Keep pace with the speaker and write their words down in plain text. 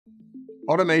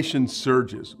Automation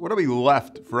surges. What are we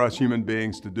left for us human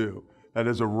beings to do? That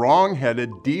is a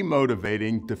wrong-headed,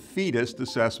 demotivating, defeatist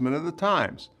assessment of the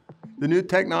times. The new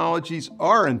technologies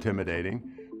are intimidating,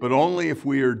 but only if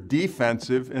we are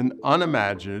defensive and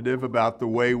unimaginative about the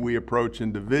way we approach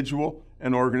individual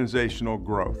and organizational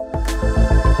growth.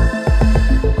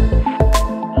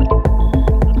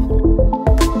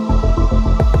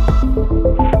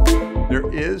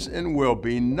 There is and will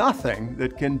be nothing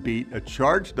that can beat a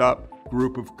charged-up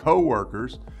group of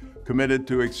coworkers committed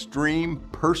to extreme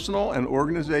personal and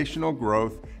organizational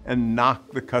growth and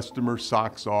knock the customer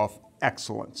socks off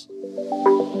excellence.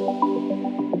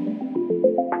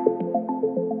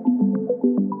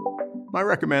 My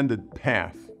recommended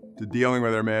path to dealing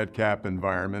with our madcap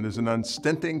environment is an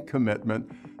unstinting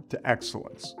commitment to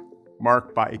excellence,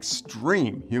 marked by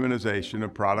extreme humanization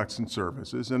of products and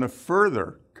services and a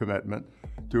further commitment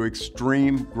to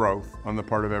extreme growth on the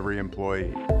part of every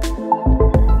employee.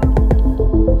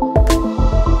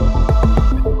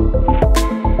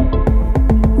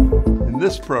 In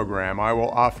this program, I will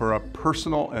offer up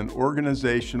personal and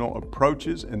organizational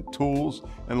approaches and tools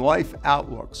and life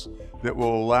outlooks that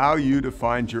will allow you to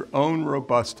find your own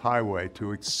robust highway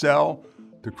to excel,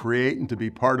 to create and to be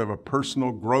part of a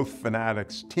personal growth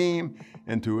fanatics team,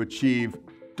 and to achieve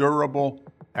durable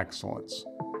excellence.